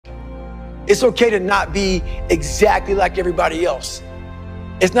It's okay to not be exactly like everybody else.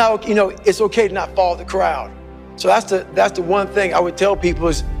 It's not, it's okay to not follow the crowd. So that's the one thing I would tell people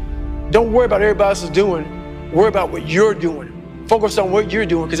is, don't worry about what everybody else is doing. Worry about what you're doing. Focus on what you're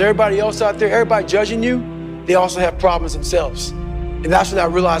doing, because everybody else out there, everybody judging you, they also have problems themselves. And that's when I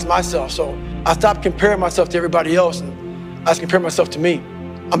realized myself. So I stopped comparing myself to everybody else, and I was comparing myself to me.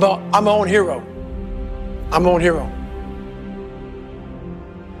 I'm my own hero. I'm my own hero.